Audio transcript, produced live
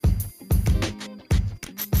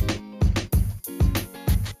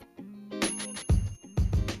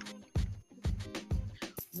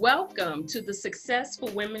Welcome to the Successful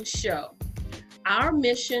Women Show. Our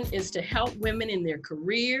mission is to help women in their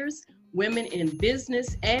careers, women in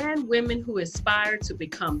business, and women who aspire to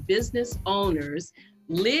become business owners,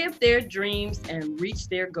 live their dreams, and reach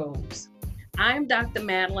their goals. I'm Dr.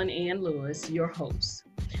 Madeline Ann Lewis, your host.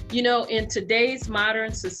 You know, in today's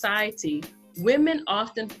modern society, women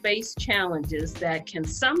often face challenges that can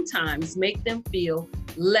sometimes make them feel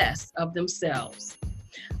less of themselves.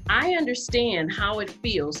 I understand how it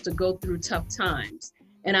feels to go through tough times,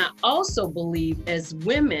 and I also believe as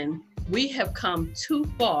women, we have come too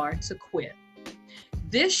far to quit.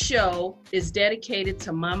 This show is dedicated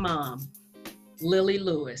to my mom, Lily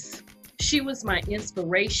Lewis. She was my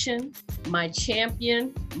inspiration, my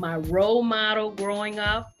champion, my role model growing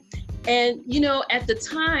up. And, you know, at the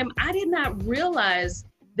time, I did not realize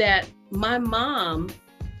that my mom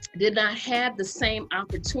did not have the same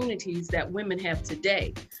opportunities that women have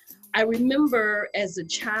today. I remember as a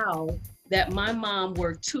child that my mom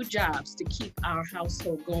worked 2 jobs to keep our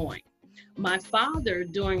household going. My father,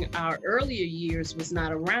 during our earlier years, was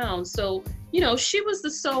not around, so, you know, she was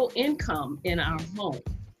the sole income in our home.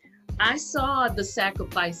 I saw the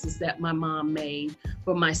sacrifices that my mom made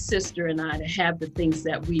for my sister and I to have the things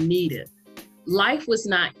that we needed. Life was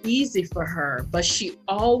not easy for her, but she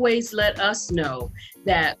always let us know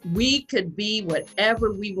that we could be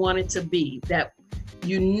whatever we wanted to be, that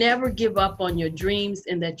you never give up on your dreams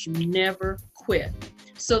and that you never quit.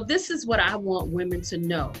 So this is what I want women to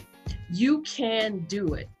know. You can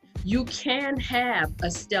do it. You can have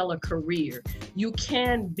a stellar career. You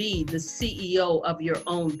can be the CEO of your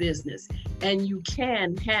own business, and you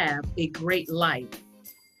can have a great life.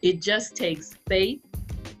 It just takes faith,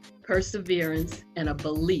 perseverance, and a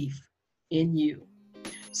belief in you.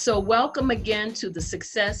 So welcome again to the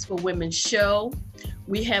Successful Women Show.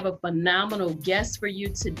 We have a phenomenal guest for you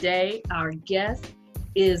today. Our guest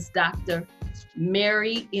is Dr.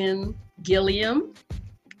 Mary M. Gilliam,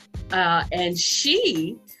 and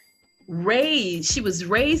she was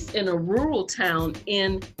raised in a rural town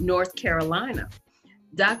in North Carolina.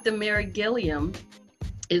 Dr. Mary Gilliam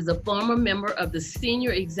is a former member of the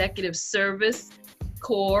Senior Executive Service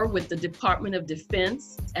Corps with the Department of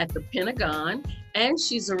Defense at the Pentagon, and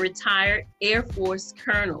she's a retired Air Force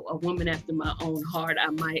colonel, a woman after my own heart, I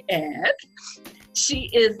might add. She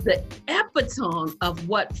is the epitome of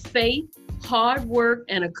what faith, hard work,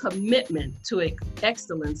 and a commitment to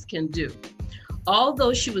excellence can do.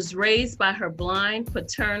 Although she was raised by her blind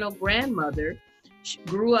paternal grandmother, she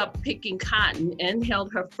grew up picking cotton and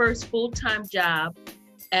held her first full-time job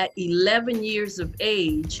at 11 years of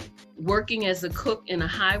age, working as a cook in a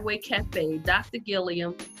highway cafe. Dr.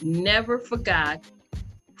 Gilliam never forgot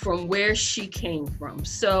from where she came from.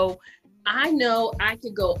 So I know I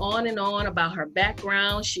could go on and on about her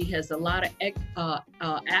background. She has a lot of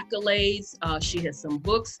accolades. She has some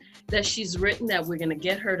books that she's written that we're gonna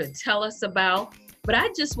get her to tell us about. But I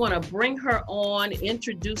just wanna bring her on,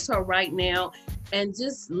 introduce her right now, and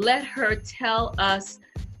just let her tell us,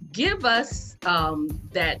 give us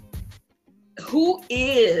that, who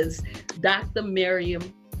is Dr. Mary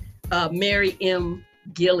M.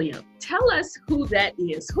 Gilliam? Tell us who that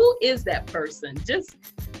is. Who is that person? Just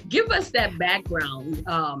give us that background.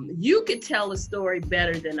 You could tell a story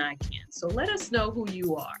better than I can. So let us know who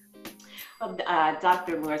you are. Well,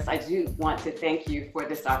 Dr. Lewis, I do want to thank you for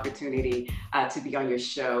this opportunity to be on your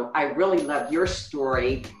show. I really love your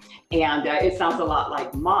story, and it sounds a lot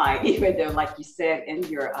like mine, even though, like you said in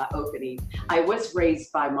your opening, I was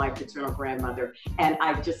raised by my paternal grandmother, and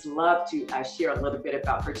I just love to share a little bit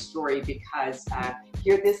about her story because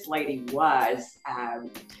here this lady was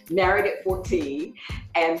married at 14,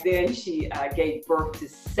 and then she gave birth to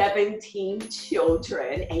 17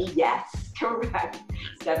 children, and yes, correct,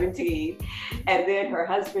 17. And then her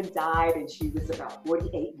husband died and she was about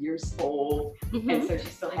 48 years old. Mm-hmm. And so she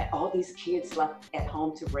still had all these kids left at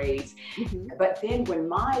home to raise. Mm-hmm. But then when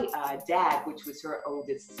my dad, which was her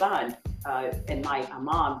oldest son, and my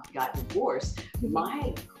mom got divorced, mm-hmm.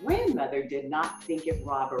 my grandmother did not think it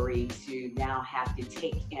robbery to now have to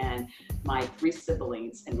take in my 3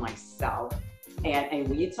 siblings and myself. And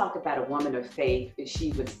when you talk about a woman of faith,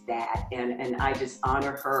 she was that. And I just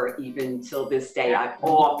honor her even till this day. I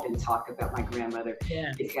often talk about my grandmother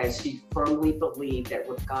because she firmly believed that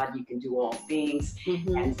with God, you can do all things.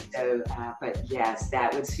 Mm-hmm. And so, but yes,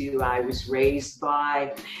 that was who I was raised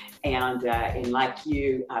by. And like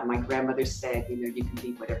you, my grandmother said, you know, you can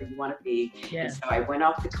be whatever you want to be. Yeah. And so I went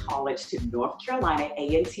off to college to North Carolina,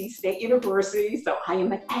 A&T State University. So I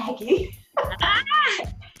am an Aggie.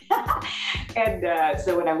 And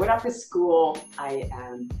so when I went off to school, I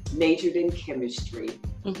majored in chemistry.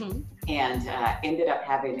 and ended up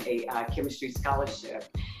having a chemistry scholarship.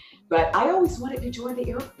 But I always wanted to join the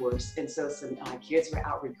Air Force. And so some kids were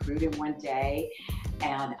out recruiting one day,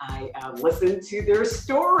 and I listened to their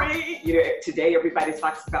story. You know, today everybody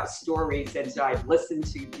talks about stories. And so I listened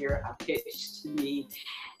to their pitch to me.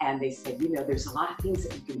 And they said, you know, there's a lot of things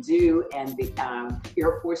that you can do. And the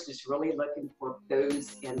Air Force is really looking for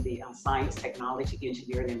those in the science, technology,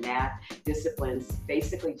 engineering, and math disciplines,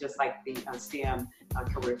 basically just like the STEM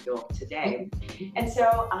career field today. And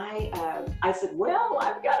so I said, well,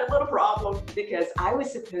 I've got a little problem, because I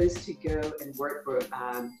was supposed to go and work for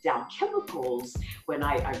Dow Chemicals when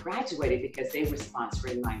I graduated, because they were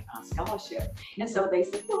sponsoring my scholarship. And so they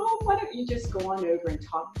said, well, why don't you just go on over and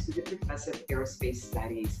talk to the professor of aerospace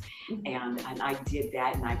studies? And I did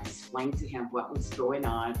that, and I explained to him what was going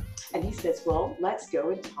on. And he says, well, let's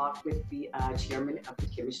go and talk with the chairman of the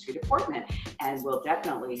chemistry department, and we'll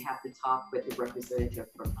definitely have to talk with the representative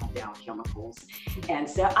from Dow Chemicals. And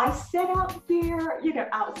so I sat out there, you know,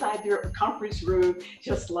 outside their conference room,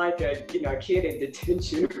 just like a, you know, a kid in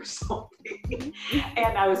detention or something.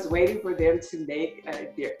 And I was waiting for them to make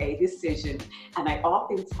a decision. And I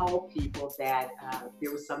often tell people that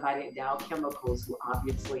there was somebody at Dow Chemicals who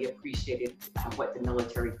obviously appreciated what the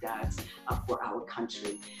military does for our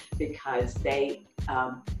country, because they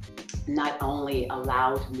not only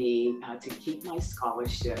allowed me to keep my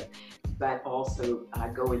scholarship, but also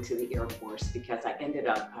go into the Air Force, because I ended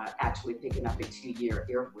up actually picking up a 2-year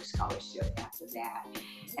Air Force scholarship after that.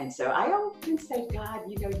 And so I often say, God,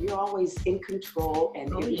 you know, you're always in control, and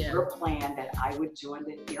it was your plan that I would join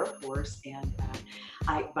the Air Force. And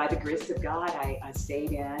by the grace of God, I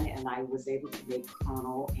stayed in, and I was able to make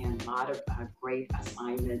colonel, and a lot of great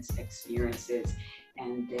assignments, experiences,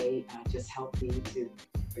 and they just helped me to,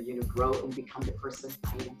 you know, grow and become the person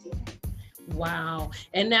I am today. Wow.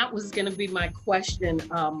 And that was going to be my question.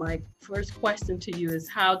 My first question to you is,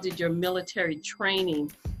 how did your military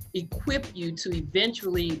training equip you to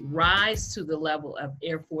eventually rise to the level of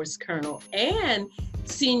Air Force Colonel and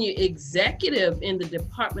senior executive in the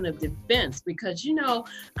Department of Defense? Because, you know,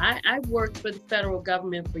 I worked for the federal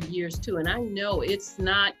government for years too, and I know it's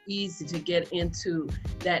not easy to get into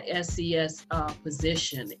that SES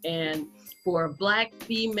position. And for a Black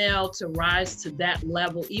female to rise to that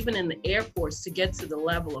level, even in the Air Force, to get to the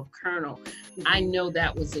level of colonel, I know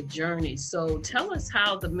that was a journey. So tell us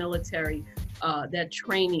how the military, that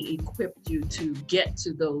training equipped you to get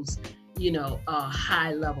to those, you know,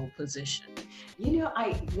 high level positions. You know,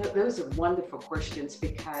 those are wonderful questions,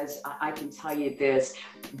 because I can tell you this,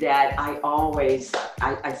 that I always,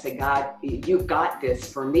 I say, God, you got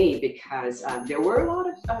this for me, because there were a lot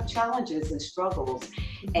of challenges and struggles.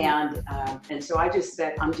 And so I just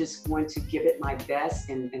said, I'm just going to give it my best.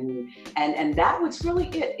 And that was really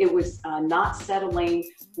it. It was not settling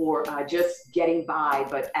for just getting by,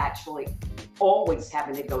 but actually always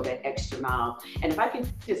having to go that extra mile. And if I can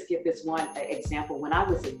just give this one example, when I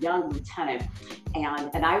was a young lieutenant,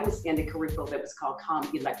 and I was in the career field that was called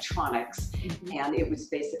comm electronics, and it was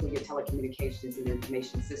basically a telecommunications and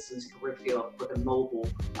information systems career field for the mobile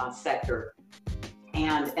sector.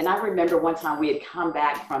 And I remember one time we had come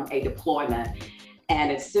back from a deployment,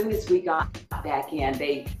 and as soon as we got back in,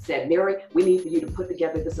 they said, Mary, we need for you to put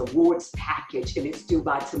together this awards package, and it's due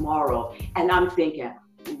by tomorrow. And I'm thinking,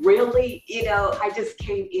 really? You know, I just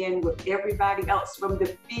came in with everybody else from the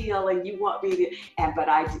field, and you want me to, but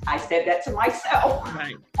I said that to myself.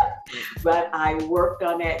 Right. But I worked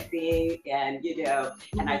on that thing, and, you know,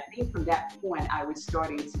 and I think from that point, I was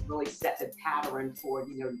starting to really set the pattern for,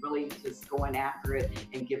 you know, really just going after it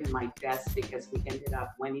and giving my best, because we ended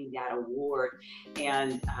up winning that award.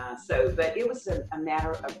 And but it was a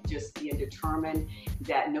matter of just being determined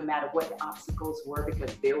that no matter what the obstacles were,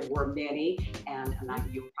 because there were many, and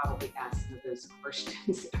you probably asked some of those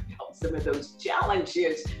questions about some of those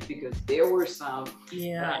challenges, because there were some.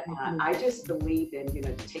 Yeah. But I just believe in, you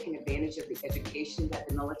know, taking advantage of the education that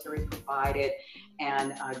the military provided,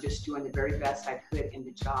 and just doing the very best I could in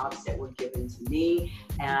the jobs that were given to me.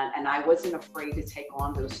 And I wasn't afraid to take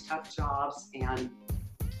on those tough jobs. And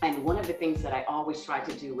one of the things that I always tried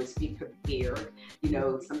to do was be prepared, you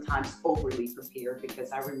know, sometimes overly prepared,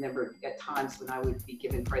 because I remember at times when I would be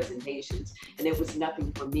giving presentations, and it was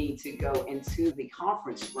nothing for me to go into the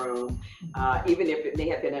conference room, even if it may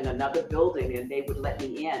have been in another building, and they would let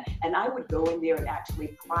me in. And I would go in there and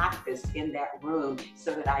actually practice in that room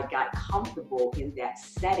so that I got comfortable in that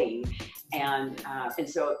setting. And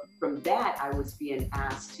so from that, I was being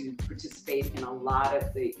asked to participate in a lot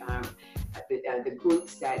of the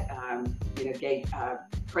groups that that, gave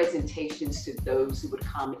presentations to those who would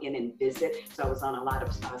come in and visit. So I was on a lot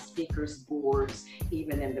of speakers boards,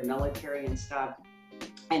 even in the military and stuff.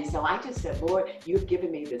 And so I just said, Lord, you've given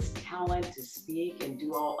me this talent to speak and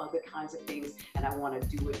do all other kinds of things, and I want to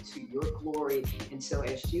do it to your glory. And so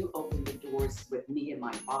as you open the doors with me and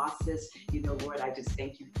my bosses, Lord, I just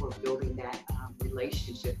thank you for building that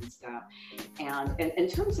relationship and stuff. And in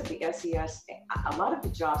terms of the SES, a lot of the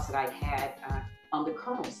jobs that I had on the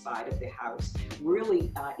colonel side of the house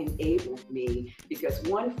really enabled me, because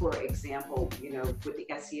one, for example, with the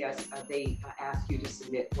SES, they ask you to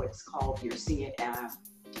submit what's called your senior,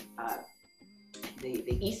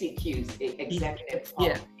 the ECQs, the executive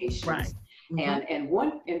qualifications. Yeah, right. And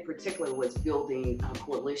one in particular was building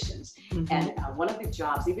coalitions. And one of the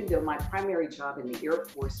jobs, even though my primary job in the Air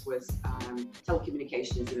Force was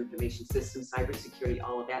telecommunications and information systems, cybersecurity,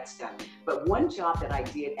 all of that stuff, but one job that I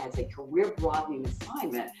did as a career broadening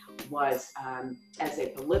assignment was as a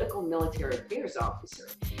political military affairs officer.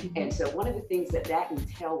 And so one of the things that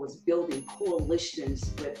entailed was building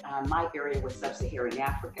coalitions with, my area was sub-Saharan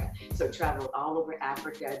Africa. So traveled all over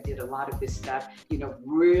Africa, did a lot of this stuff,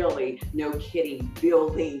 really, no kidding,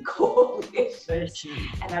 building coalitions.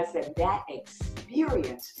 And I said, that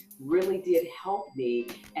experience really did help me,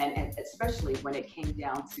 and especially when it came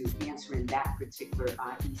down to answering that particular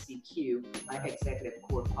ECQ, executive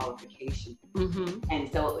core qualification.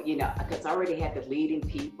 And so, because I already had the leading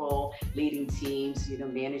people, leading teams,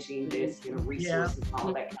 managing this, resources,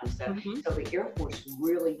 all that kind of stuff. So the Air Force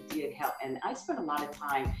really did help. And I spent a lot of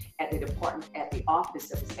time at the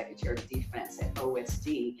office of the Secretary of Defense at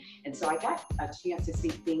OSD. And so I got a chance to see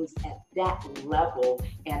things at that level.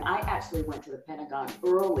 And I actually went to the Pentagon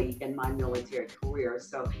early in my military career.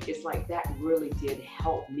 So it's like that really did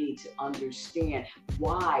help me to understand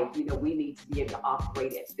why, we need to be able to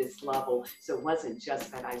operate at this level. So it wasn't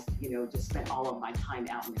just that I, just spent all of my time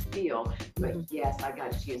out in the field, but yes, I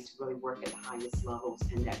got a chance to really work at the highest levels,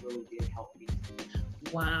 and that really did help me.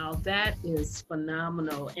 Wow, that is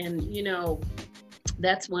phenomenal. And,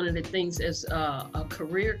 that's one of the things as a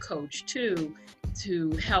career coach too,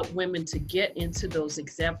 to help women to get into those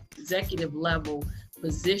executive level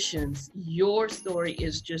positions. Your story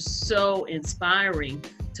is just so inspiring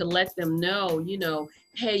to let them know,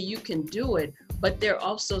 hey, you can do it, but there are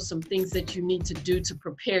also some things that you need to do to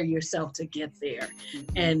prepare yourself to get there.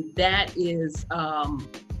 And that is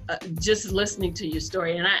just listening to your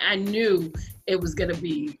story. And I knew it was going to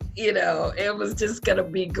be, it was just going to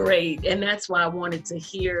be great. And that's why I wanted to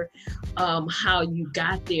hear how you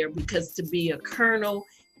got there, because to be a colonel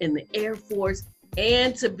in the Air Force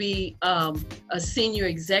and to be a senior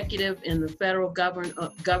executive in the federal government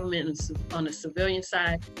on the civilian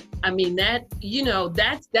side, I mean, that,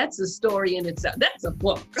 that's a story in itself. That's a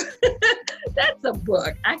book. That's a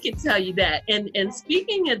book. I can tell you that. And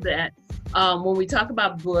speaking of that, when we talk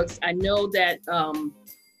about books, I know that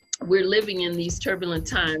we're living in these turbulent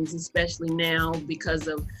times, especially now because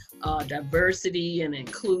of diversity and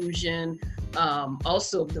inclusion,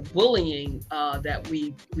 also the bullying that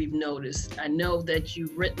we've noticed. I know that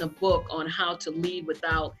you've written a book on how to lead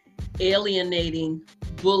without alienating,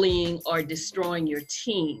 bullying, or destroying your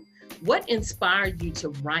team. What inspired you to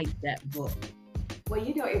write that book? Well,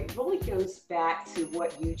 it really goes back to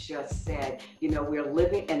what you just said. We're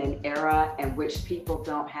living in an era in which people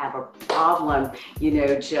don't have a problem,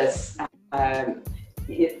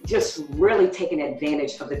 just really taking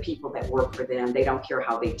advantage of the people that work for them. They don't care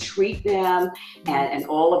how they treat them and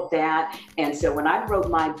all of that. And so when I wrote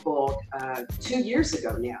my book 2 years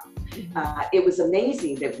ago now, it was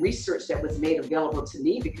amazing the research that was made available to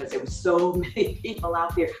me, because there were so many people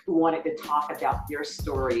out there who wanted to talk about their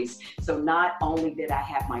stories. So not only did I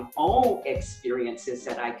have my own experiences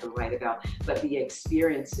that I could write about, but the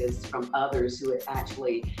experiences from others who had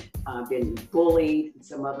actually been bullied,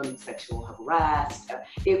 some of them sexual harassed.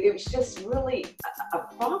 It was just really a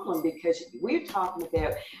problem, because we're talking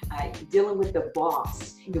about dealing with the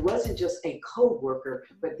boss. It wasn't just a co-worker,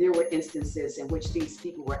 but there were instances in which these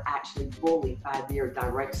people were actually bullied by their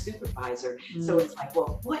direct supervisor. So it's like,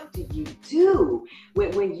 well, what do you do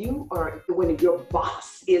when your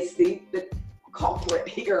boss is the culprit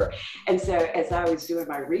here? And so as I was doing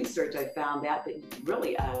my research, I found out that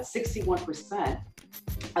really 61%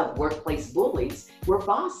 of workplace bullies were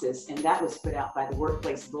bosses, and that was put out by the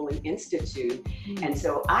Workplace Bully Institute. And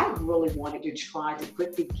so I really wanted to try to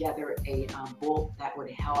put together a book that would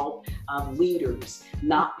help leaders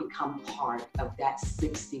not become part of that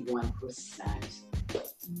 61%.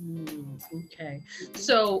 Okay.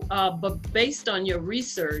 So, but based on your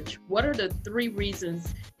research, what are the 3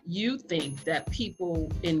 reasons you think that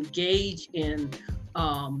people engage in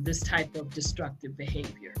this type of destructive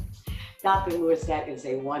behavior? Dr. Lewis, that is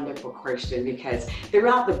a wonderful question, because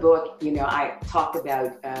throughout the book, I talk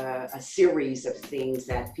about a series of things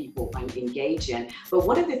that people engage in. But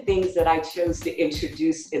one of the things that I chose to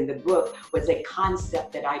introduce in the book was a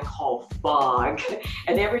concept that I call fog.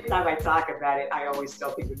 And every time I talk about it, I always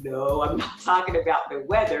tell people, no, I'm not talking about the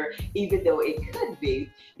weather, even though it could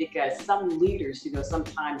be, because some leaders,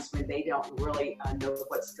 sometimes when they don't really know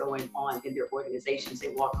what's going on in their organizations, they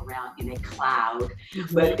walk around in a cloud.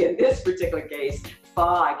 Mm-hmm. But in this particular case,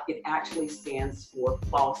 fog, it actually stands for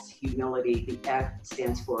false humility. The F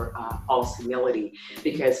stands for false humility,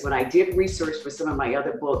 because when I did research for some of my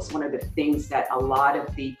other books, one of the things that a lot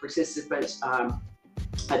of the participants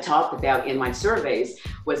I talked about in my surveys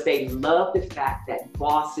was they loved the fact that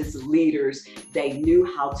bosses, leaders, they knew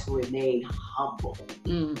how to remain humble.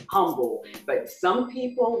 Humble. But some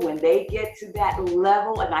people, when they get to that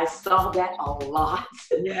level, and I saw that a lot,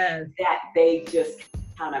 yes, that they just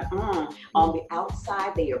kind of, on the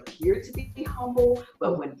outside, they appeared to be humble,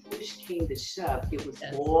 but when push came to shove, it was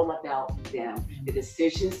all about them. The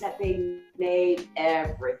decisions that they made,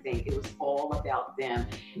 everything, it was all about them.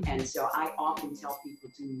 And so I often tell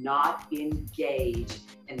people, do not engage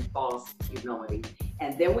in false humility.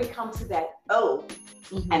 And then we come to that O,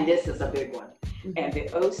 and this is a big one. And the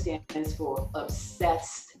O stands for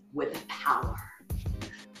obsessed with power.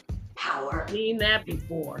 Power. Seen that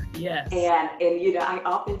before, yes. And I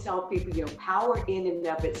often tell people, power in and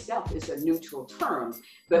of itself is a neutral term,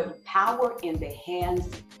 but power in the hands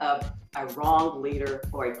of a wrong leader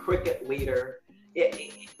or a crooked leader,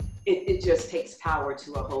 it just takes power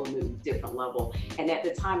to a whole new different level. And at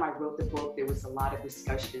the time I wrote the book, there was a lot of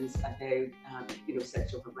discussions about,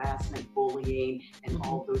 sexual harassment, bullying, and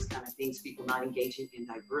all those kind of things, people not engaging in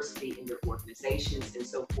diversity in their organizations and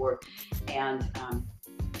so forth. And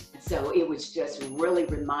so it was just really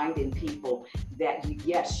reminding people that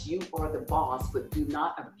yes, you are the boss, but do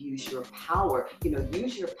not abuse your power.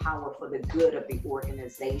 Use your power for the good of the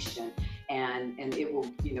organization, and it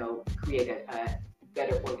will, create a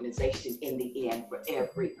better organization in the end for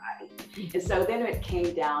everybody. And so then it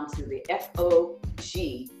came down to the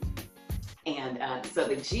FOG. And so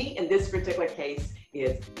the G in this particular case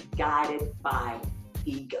is guided by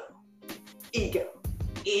ego. Ego.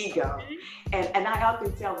 And I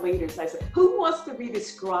often tell leaders, I say, who wants to be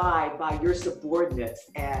described by your subordinates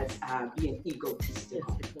as being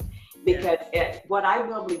egotistical? Because what I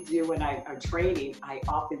normally do when I'm training, I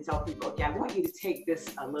often tell people, okay, I want you to take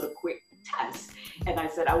this a little quick test. And I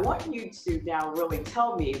said, I want you to now really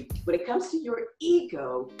tell me, when it comes to your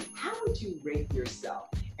ego, how would you rate yourself?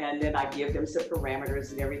 And then I give them some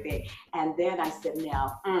parameters and everything. And then I said,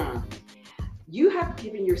 now, you have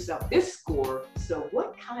given yourself this score, so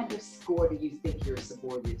what kind of score do you think your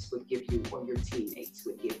subordinates would give you or your teammates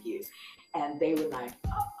would give you? And they were like,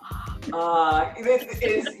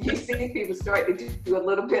 you see people start to do a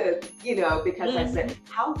little bit of, because I said,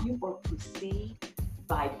 how you are perceived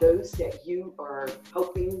by those that you are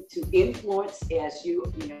hoping to influence as you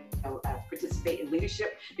participate in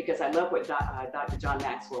leadership. Because I love what Dr. John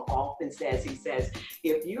Maxwell often says. He says,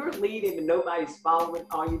 if you're leading and nobody's following,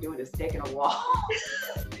 all you're doing is taking a walk.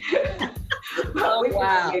 Oh,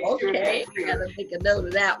 wow. Okay. I gotta make a note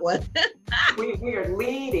of that one. we are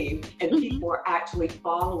leading and people are actually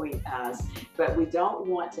following us, but we don't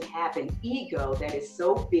want to have an ego that is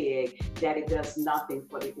so big that it does nothing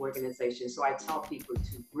for the organization. So I tell people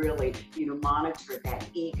to really, monitor that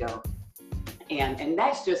ego. And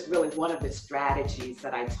that's just really one of the strategies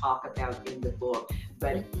that I talk about in the book.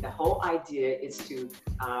 But the whole idea is to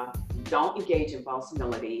don't engage in false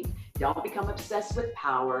humility, don't become obsessed with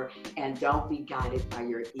power, and don't be guided by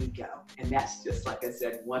your ego. And that's just, like I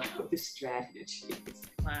said, one of the strategies.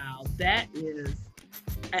 Wow, that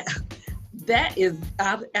is,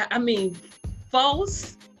 I mean,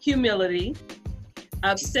 false humility,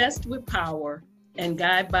 obsessed with power, and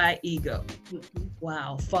guided by ego.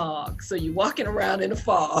 Wow, fog. So you're walking around in a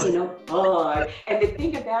fog. Fog. And the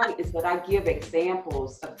thing about it is that I give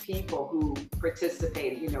examples of people who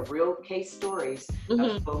participated, real case stories of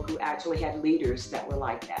people who actually had leaders that were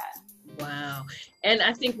like that. Wow. And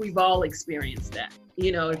I think we've all experienced that.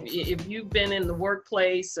 If you've been in the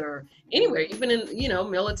workplace or anywhere, even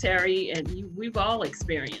in, military, and we've all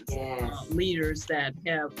experienced leaders that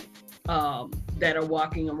have that are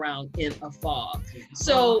walking around in a fog.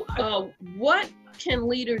 So what can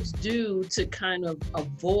leaders do to kind of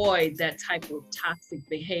avoid that type of toxic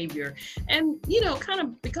behavior and, kind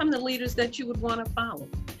of become the leaders that you would want to follow?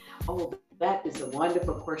 Oh, That is a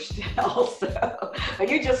wonderful question also.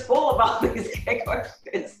 You're just full of all these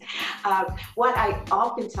questions. What I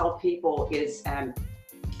often tell people is, and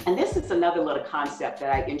this is another little concept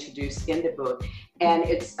that I introduced in the book, and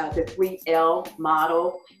it's the 3L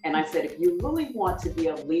model. And I said, if you really want to be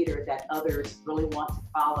a leader that others really want to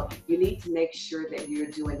follow, you need to make sure that you're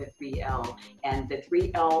doing the 3L. And the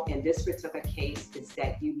 3L in this particular case is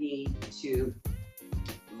that you need to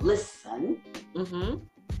listen,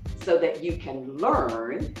 so that you can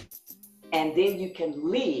learn, and then you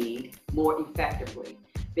can lead more effectively.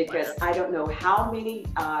 Because I don't know how many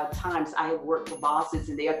times I have worked for bosses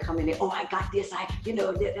and they are coming in, oh, I got this,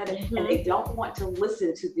 and they don't want to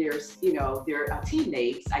listen to their, their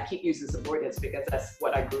teammates. I keep using subordinates because that's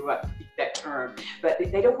what I grew up, that term. But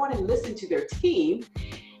they don't want to listen to their team.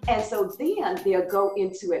 And so then they'll go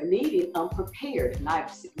into a meeting unprepared, and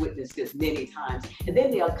I've witnessed this many times. And then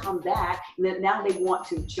they'll come back, and then now they want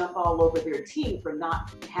to jump all over their team for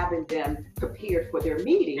not having them prepared for their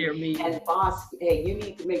meeting. And boss, hey, you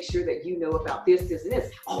need to make sure that you know about this, this, and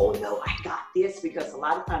this. Oh no, I got this, because a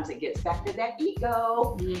lot of times it gets back to that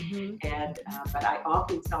ego. And but I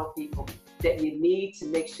often tell people that you need to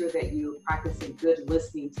make sure that you're practicing good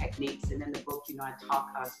listening techniques. And in the book, I talk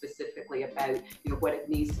specifically about what it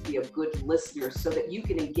means to be a good listener, so that you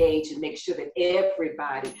can engage and make sure that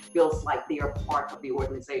everybody feels like they are part of the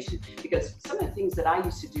organization. Because some of the things that I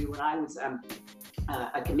used to do when I was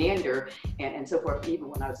a commander and so forth, even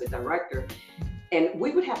when I was a director, and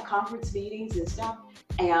we would have conference meetings and stuff.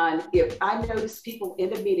 And if I notice people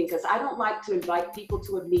in a meeting, because I don't like to invite people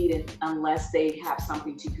to a meeting unless they have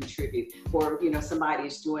something to contribute, or somebody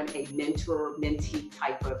is doing a mentor-mentee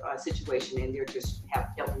type of situation, and they're just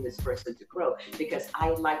helping this person to grow. Because I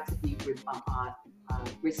like to be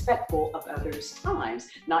respectful of others' times,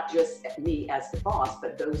 not just me as the boss,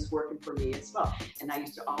 but those working for me as well. And I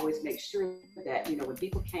used to always make sure that, when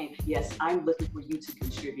people came, yes, I'm looking for you to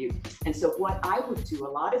contribute. And so what I would do a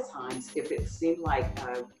lot of times, if it seemed like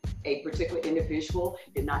a particular individual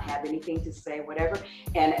did not have anything to say, whatever,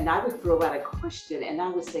 and I would throw out a question, and I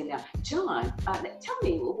would say, now, John, tell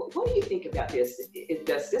me, what do you think about this?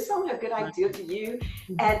 Does this sound like a good idea to you?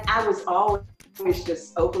 And I was always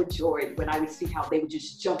just overjoyed when I would see how they would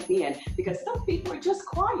just jump in, because some people are just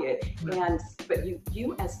quiet. But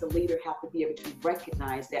you as the leader have to be able to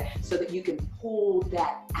recognize that, so that you can pull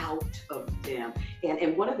that out of them. And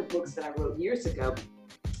in one of the books that I wrote years ago,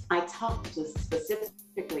 I talked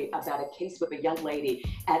specifically about a case with a young lady,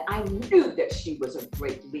 and I knew that she was a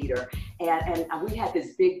great leader. And we had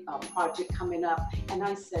this big project coming up, and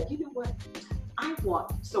I said, you know what? I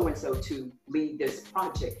want so-and-so to lead this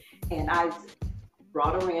project. And I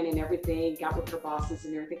brought her in and everything, got with her bosses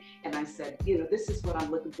and everything. And I said, this is what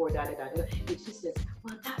I'm looking for, da, da, da, da. And she says,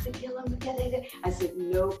 well, Dr. Gillum, da, da, da. I said,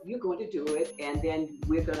 no, you're going to do it. And then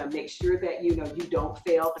we're going to make sure that, you don't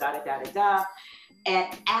fail, da, da, da, da, da. And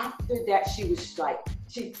after that, she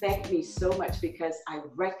thanked me so much, because I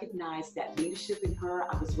recognized that leadership in her.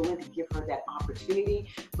 I was willing to give her that opportunity,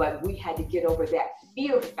 but we had to get over that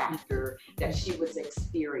fear factor that she was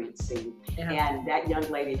experiencing. And that young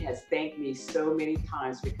lady has thanked me so many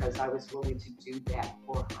times because I was willing to do that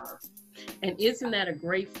for her. And isn't that a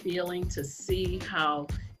great feeling to see how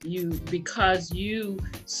because you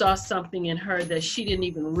saw something in her that she didn't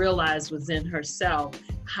even realize was in herself,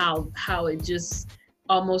 how it just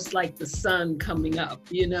almost like the sun coming up,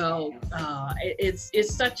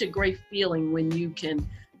 it's such a great feeling when you can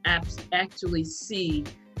actually see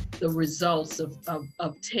the results of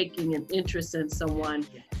taking an interest in someone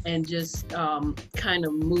and just kind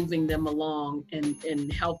of moving them along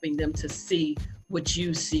and helping them to see what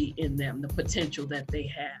you see in them, the potential that they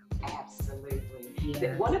have. Absolutely.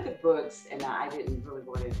 Yes. One of the books, and I didn't really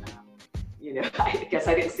want to, I guess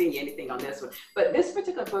I didn't see anything on this one, but this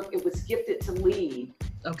particular book, it was Gifted to Lead.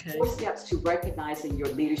 Okay. 4 steps to recognizing your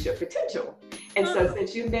leadership potential. And so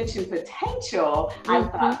since you mentioned potential, I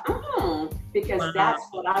thought, because that's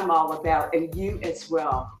what I'm all about, and you as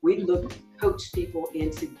well. We look to coach people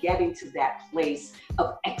into getting to that place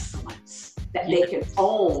of excellence, that they can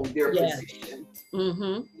own their position.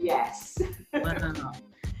 Yes. Wow.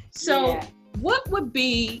 So what would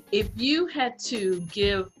be, if you had to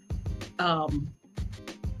give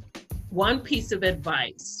one piece of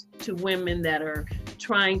advice to women that are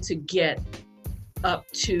trying to get up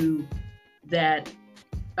to that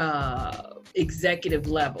executive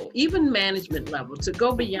level, even management level, to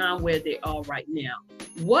go beyond where they are right now,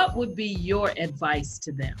 what would be your advice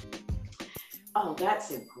to them? Oh,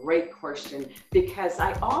 that's a great question, because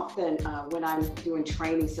I often, when I'm doing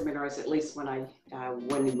training seminars, at least when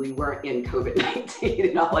we weren't in COVID-19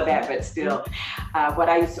 and all of that, but still, what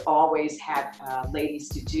I used to always have ladies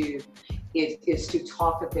to do is to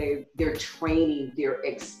talk about their training, their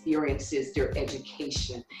experiences, their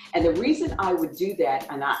education. And the reason I would do that,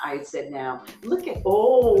 and I said, now, look at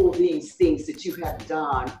all these things that you have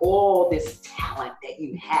done, all this talent that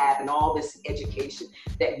you have, and all this education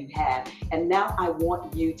that you have. And now I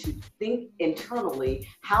want you to think internally,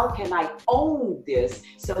 how can I own this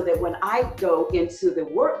so that when I go into the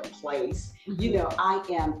workplace, you know, I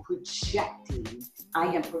am projecting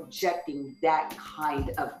that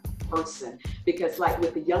kind of person. Because like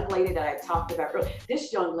with the young lady that I talked about earlier,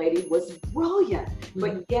 this young lady was brilliant,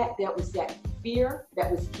 but yet there was that fear that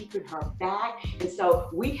was keeping her back. And so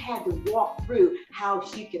we had to walk through how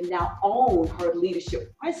she can now own her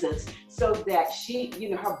leadership presence, so that she, you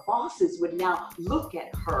know, her bosses would now look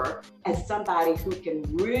at her as somebody who can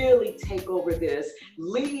really take over this,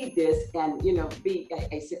 lead this, and, you know, be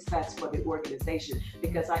a success for the organization.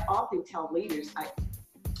 Because I often tell leaders,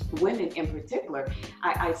 women in particular,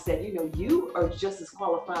 I said, you know, you are just as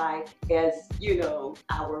qualified as, you know,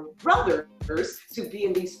 our brothers to be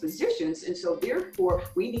in these positions. And so therefore,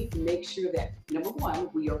 we need to make sure that, number one,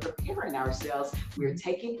 we are preparing ourselves. We're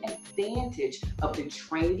taking advantage of the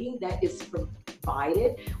training that is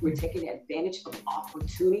provided. We're taking advantage of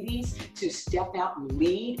opportunities to step out and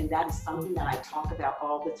lead. And that is something that I talk about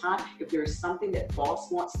all the time. If there's something that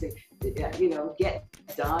boss wants to, you know, get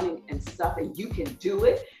done and stuff, and you can do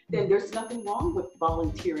it, then there's nothing wrong with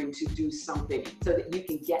volunteering to do something, so that you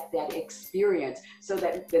can get that experience, so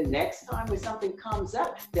that the next time when something comes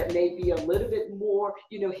up that may be a little bit more,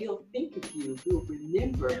 you know, he'll think of you, he'll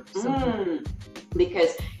remember.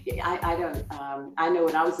 Because I know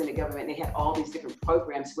when I was in the government, they had all these different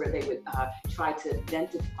programs where they would try to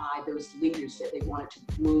identify those leaders that they wanted to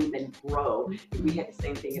move and grow. We had the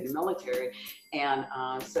same thing in the military. And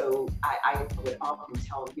so I would often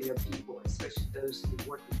tell, you know, people, especially those who are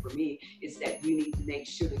working for me, is that you need to make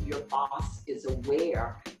sure that your boss is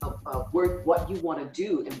aware of what you want to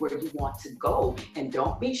do and where you want to go. And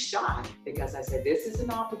don't be shy, because I said, this is an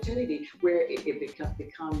opportunity where it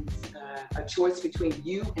becomes a choice between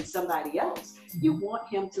you and somebody else. You want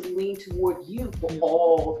him to lean toward you for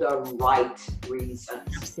all the right reasons.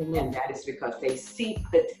 Absolutely. And that is because they see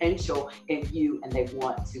potential in you and they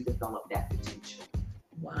want to develop that potential.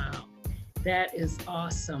 Wow, that is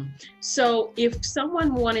awesome. So if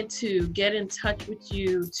someone wanted to get in touch with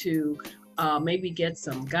you to maybe get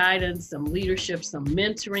some guidance, some leadership, some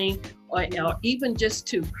mentoring, or even just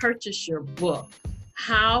to purchase your book,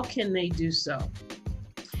 how can they do so?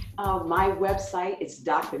 My website is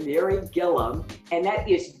Dr. Mary Gillam, and that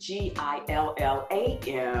is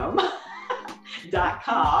GILLAM.com.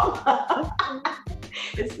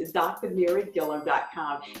 It's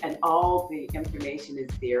drmarygillam.com, and all the information is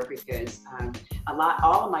there, because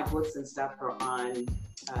all of my books and stuff are on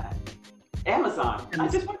Amazon. I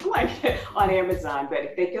just went blank on Amazon, but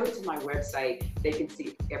if they go to my website, they can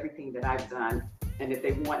see everything that I've done. And if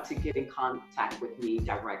they want to get in contact with me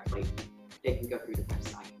directly, they can go through the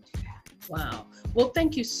website and do that. Wow. Well,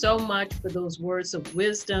 thank you so much for those words of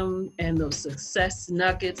wisdom and those success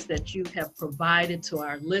nuggets that you have provided to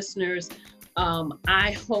our listeners.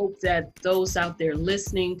 I hope that those out there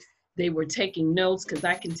listening, they were taking notes, because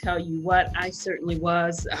I can tell you what, I certainly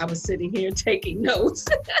was. I was sitting here taking notes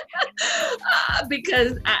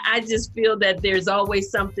because I just feel that there's always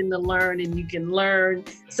something to learn, and you can learn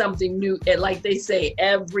something new, like they say,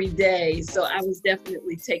 every day. So I was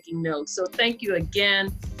definitely taking notes. So thank you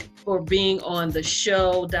again for being on the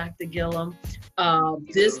show, Dr. Gillam.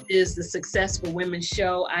 This is the Successful Women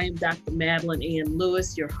Show. I am Dr. Madeline Ann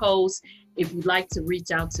Lewis, your host. If you'd like to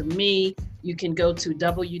reach out to me, you can go to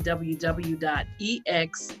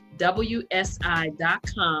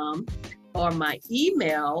www.exwsi.com, or my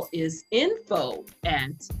email is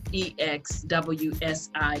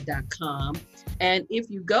info@exwsi.com. And if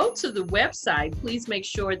you go to the website, please make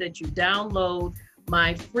sure that you download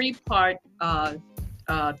my three-part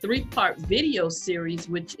video series,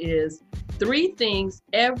 which is 3 things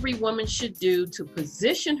every woman should do to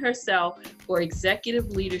position herself for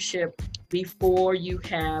executive leadership before you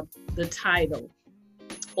have the title.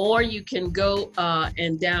 Or you can go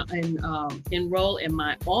and enroll in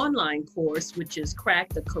my online course, which is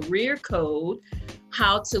Crack the Career Code: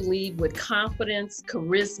 How to Lead with Confidence,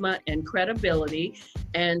 Charisma, and Credibility.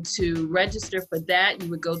 And to register for that, you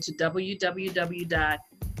would go to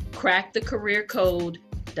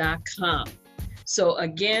www.crackthecareercode.com. So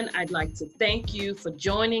again, I'd like to thank you for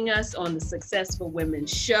joining us on the Successful Women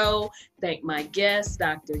Show. Thank my guest,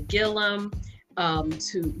 Dr. Gillum.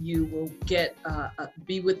 You will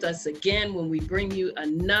be with us again when we bring you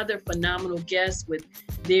another phenomenal guest with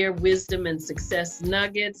their wisdom and success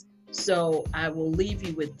nuggets. So I will leave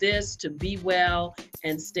you with this: to be well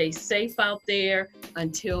and stay safe out there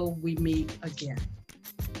until we meet again.